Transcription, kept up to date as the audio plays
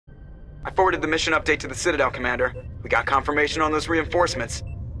I forwarded the mission update to the Citadel, Commander. We got confirmation on those reinforcements.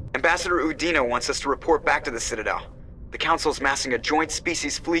 Ambassador Udina wants us to report back to the Citadel. The Council's massing a joint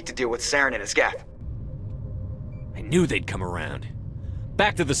species fleet to deal with Saren and his Geth. I knew they'd come around.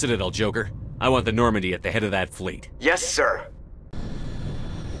 Back to the Citadel, Joker. I want the Normandy at the head of that fleet. Yes, sir.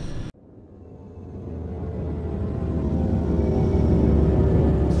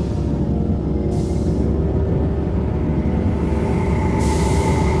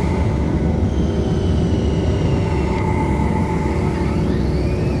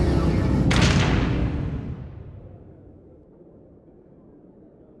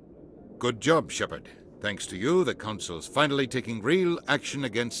 Good job, Shepard. Thanks to you, the Council's finally taking real action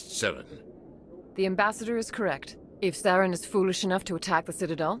against Saren. The Ambassador is correct. If Saren is foolish enough to attack the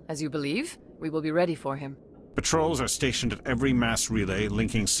Citadel, as you believe, we will be ready for him. Patrols are stationed at every mass relay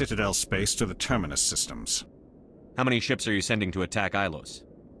linking Citadel space to the Terminus systems. How many ships are you sending to attack Ilos?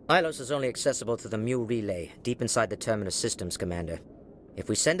 Ilos is only accessible to the Mu relay, deep inside the Terminus systems, Commander. If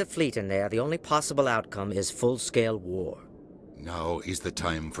we send a fleet in there, the only possible outcome is full-scale war. Now is the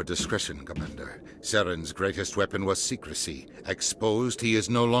time for discretion, Commander. Saren's greatest weapon was secrecy. Exposed, he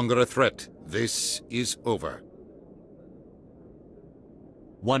is no longer a threat. This is over.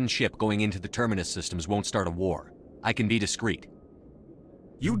 One ship going into the Terminus systems won't start a war. I can be discreet.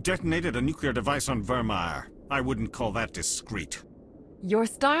 You detonated a nuclear device on Vermeer. I wouldn't call that discreet. Your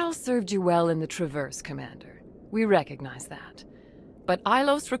style served you well in the Traverse, Commander. We recognize that. But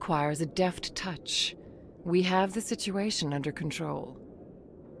Ilos requires a deft touch. We have the situation under control.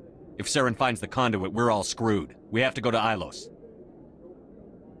 If Saren finds the conduit, we're all screwed. We have to go to Ilos.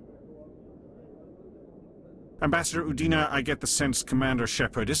 Ambassador Udina, I get the sense Commander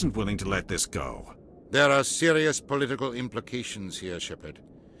Shepard isn't willing to let this go. There are serious political implications here, Shepard.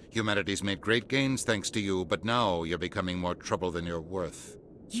 Humanity's made great gains thanks to you, but now you're becoming more trouble than you're worth.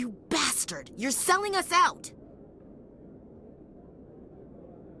 You bastard! You're selling us out!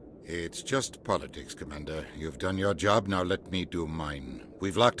 It's just politics, Commander. You've done your job, now let me do mine.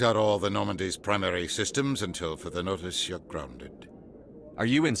 We've locked out all the Normandy's primary systems until further notice you're grounded. Are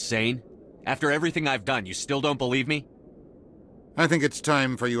you insane? After everything I've done, you still don't believe me? I think it's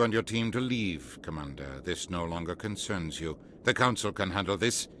time for you and your team to leave, Commander. This no longer concerns you. The Council can handle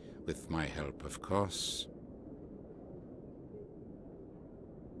this, with my help, of course.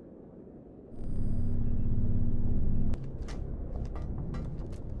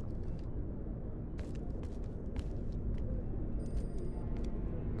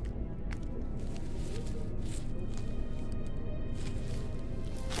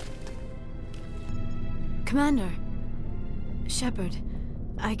 Commander. Shepard,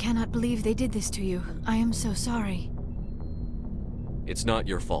 I cannot believe they did this to you. I am so sorry. It's not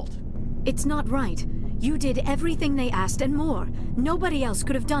your fault. It's not right. You did everything they asked and more. Nobody else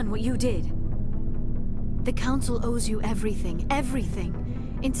could have done what you did. The Council owes you everything,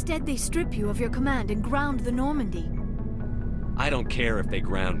 everything. Instead, they strip you of your command and ground the Normandy. I don't care if they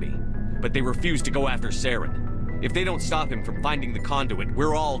ground me, but they refuse to go after Saren. If they don't stop him from finding the conduit,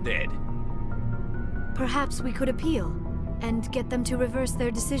 we're all dead. Perhaps we could appeal, and get them to reverse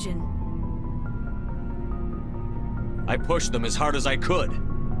their decision. I pushed them as hard as I could.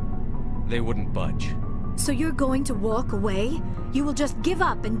 They wouldn't budge. So you're going to walk away? You will just give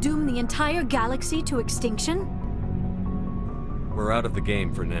up and doom the entire galaxy to extinction? We're out of the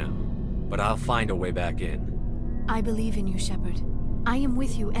game for now, but I'll find a way back in. I believe in you, Shepard. I am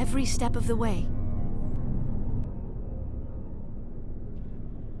with you every step of the way.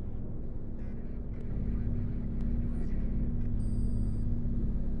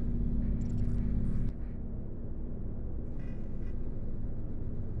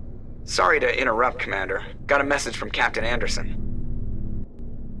 Sorry to interrupt, Commander. Got a message from Captain Anderson.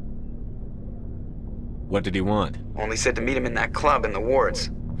 What did he want? Only said to meet him in that club in the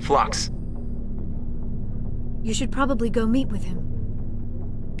wards. Flux. You should probably go meet with him.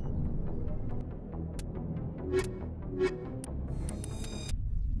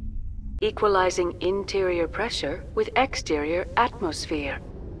 Equalizing interior pressure with exterior atmosphere.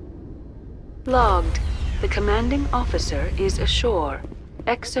 Logged. The commanding officer is ashore.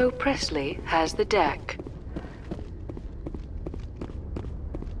 Exo Presley has the deck.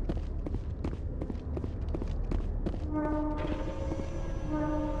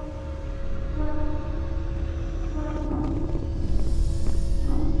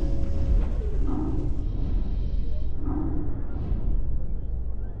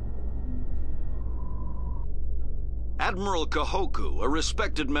 Admiral Kahoku, a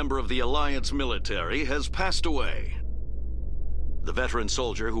respected member of the Alliance military, has passed away. The veteran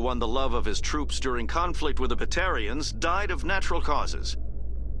soldier who won the love of his troops during conflict with the Batarians died of natural causes.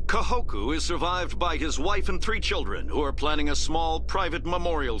 Kahoku is survived by his wife and 3 children who are planning a small private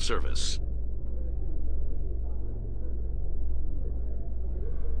memorial service.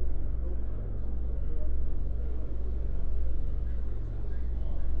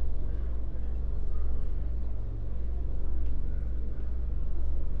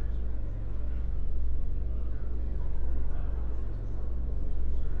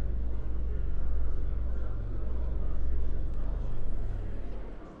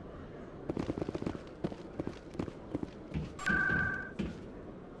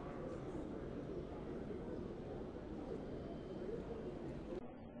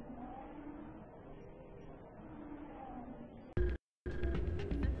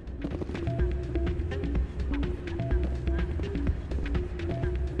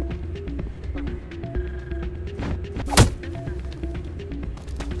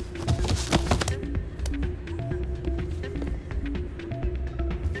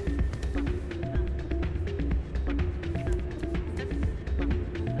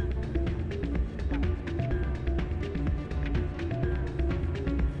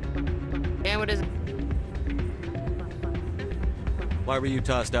 What is it? Why were you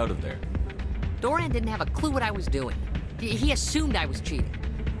tossed out of there? Doran didn't have a clue what I was doing. He assumed I was cheating.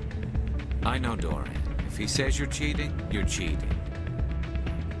 I know Doran. If he says you're cheating, you're cheating.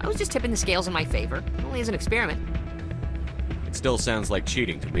 I was just tipping the scales in my favor. Only as an experiment. It still sounds like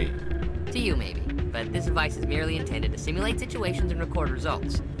cheating to me. To you, maybe. But this device is merely intended to simulate situations and record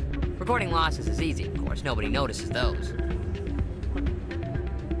results. Recording losses is easy, of course. Nobody notices those.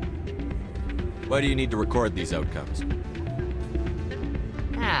 Why do you need to record these outcomes?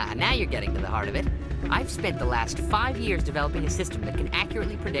 Ah, now you're getting to the heart of it. I've spent the last 5 years developing a system that can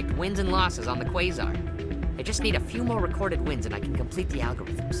accurately predict wins and losses on the Quasar. I just need a few more recorded wins and I can complete the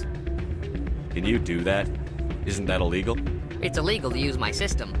algorithms. Can you do that? Isn't that illegal? It's illegal to use my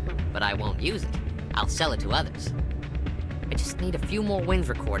system, but I won't use it. I'll sell it to others. I just need a few more wins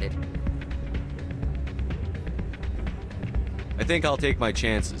recorded. I think I'll take my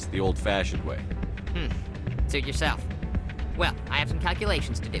chances the old-fashioned way. Suit yourself. Well, I have some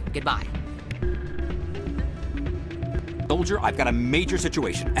calculations to do. Goodbye. Soldier, I've got a major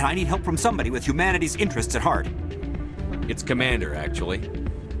situation, and I need help from somebody with humanity's interests at heart. It's Commander, actually.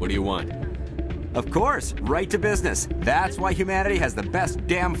 What do you want? Of course, right to business. That's why humanity has the best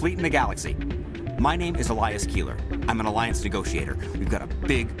damn fleet in the galaxy. My name is Elias Keeler. I'm an alliance negotiator. We've got a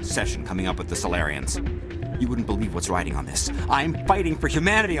big session coming up with the Solarians. You wouldn't believe what's riding on this. I'm fighting for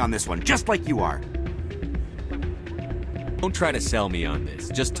humanity on this one, just like you are. Don't try to sell me on this.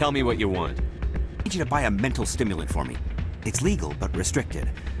 Just tell me what you want. I need you to buy a mental stimulant for me. It's legal, but restricted.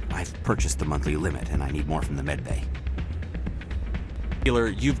 I've purchased the monthly limit, and I need more from the medbay. Keeler,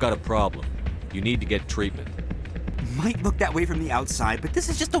 you've got a problem. You need to get treatment. Might look that way from the outside, but this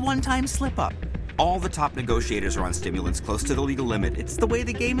is just a one-time slip-up. All the top negotiators are on stimulants close to the legal limit. It's the way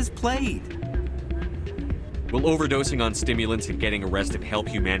the game is played. Will overdosing on stimulants and getting arrested help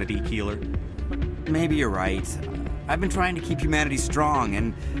humanity, Keeler? Maybe you're right. I've been trying to keep humanity strong,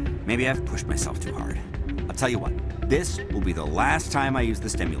 and maybe I've pushed myself too hard. I'll tell you what, this will be the last time I use the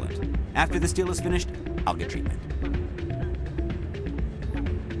stimulant. After this deal is finished, I'll get treatment.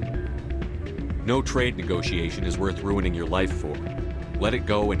 No trade negotiation is worth ruining your life for. Let it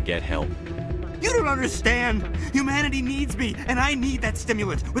go and get help. You don't understand! Humanity needs me, and I need that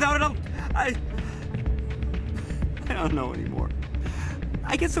stimulant. Without it, I don't know anymore.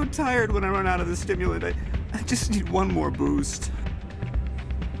 I get so tired when I run out of the stimulant. I just need one more boost.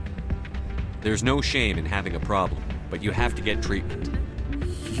 There's no shame in having a problem, but you have to get treatment.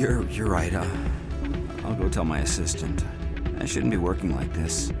 You're right. I'll go tell my assistant. I shouldn't be working like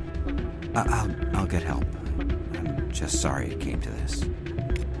this. I'll get help. I'm just sorry it came to this.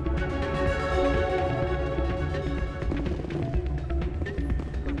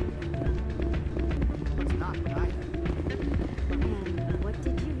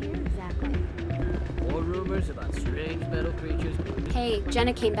 Hey,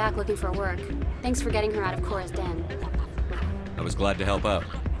 Jenna came back looking for work. Thanks for getting her out of Cora's den. I was glad to help out.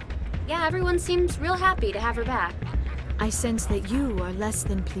 Yeah, everyone seems real happy to have her back. I sense that you are less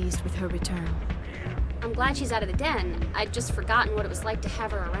than pleased with her return. I'm glad she's out of the den. I'd just forgotten what it was like to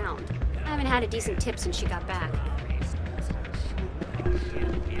have her around. I haven't had a decent tip since she got back.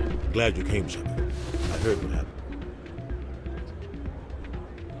 Glad you came, Shepard. I heard what happened.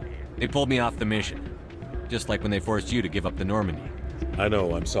 They pulled me off the mission. Just like when they forced you to give up the Normandy. I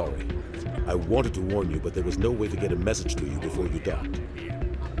know, I'm sorry. I wanted to warn you, but there was no way to get a message to you before you docked.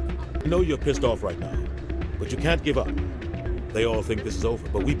 I know you're pissed off right now, but you can't give up. They all think this is over,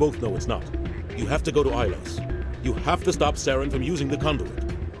 but we both know it's not. You have to go to Ilos. You have to stop Saren from using the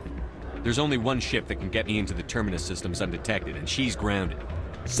conduit. There's only one ship that can get me into the Terminus systems undetected, and she's grounded.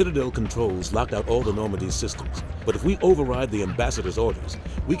 Citadel controls locked out all the Normandy's systems, but if we override the Ambassador's orders,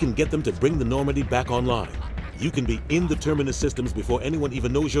 we can get them to bring the Normandy back online. You can be in the Terminus systems before anyone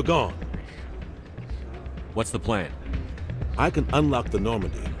even knows you're gone. What's the plan? I can unlock the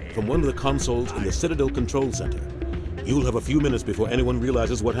Normandy from one of the consoles in the Citadel Control Center. You'll have a few minutes before anyone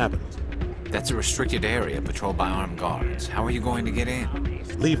realizes what happened. That's a restricted area patrolled by armed guards. How are you going to get in?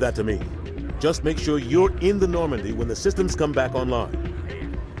 Leave that to me. Just make sure you're in the Normandy when the systems come back online.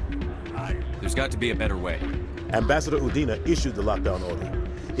 There's got to be a better way. Ambassador Udina issued the lockdown order.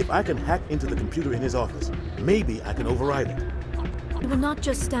 If I can hack into the computer in his office, maybe I can override it. He will not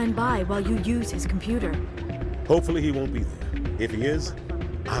just stand by while you use his computer. Hopefully he won't be there. If he is,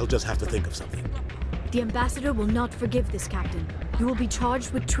 I'll just have to think of something. The Ambassador will not forgive this, Captain. You will be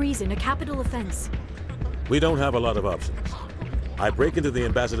charged with treason, a capital offense. We don't have a lot of options. I break into the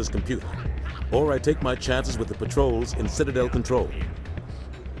Ambassador's computer, or I take my chances with the patrols in Citadel Control.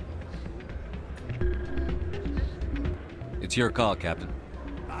 It's your call, Captain.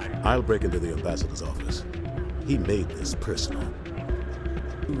 I'll break into the Ambassador's office. He made this personal.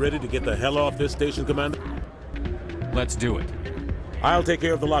 You ready to get the hell off this station, Commander? Let's do it. I'll take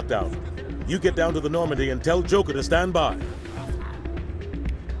care of the lockdown. You get down to the Normandy and tell Joker to stand by.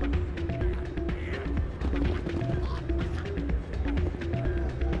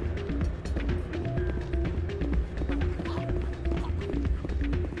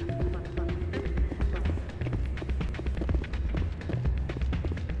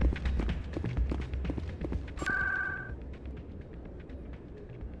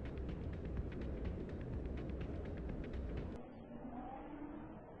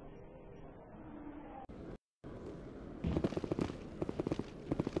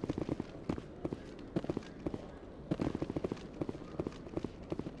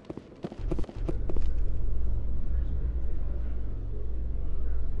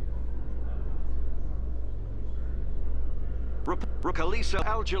 Khalisa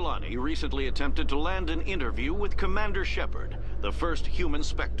Al-Jelani recently attempted to land an interview with Commander Shepard, the first human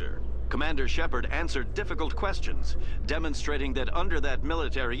Spectre. Commander Shepard answered difficult questions, demonstrating that under that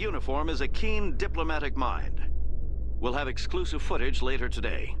military uniform is a keen diplomatic mind. We'll have exclusive footage later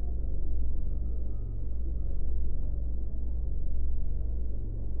today.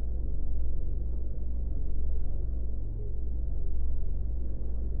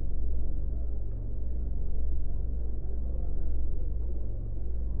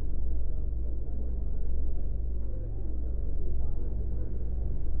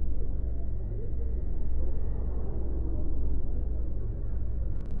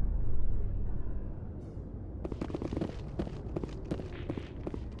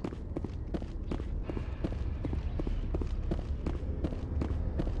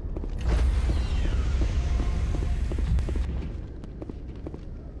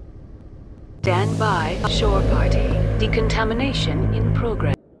 Stand by, shore party. Decontamination in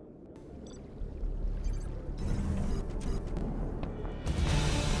progress.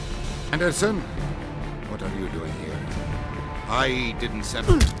 Anderson, what are you doing here? I didn't send...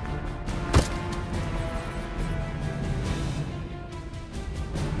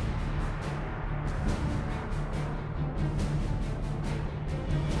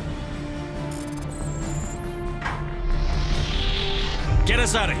 Get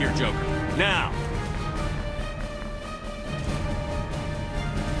us out of here, Joker. Now!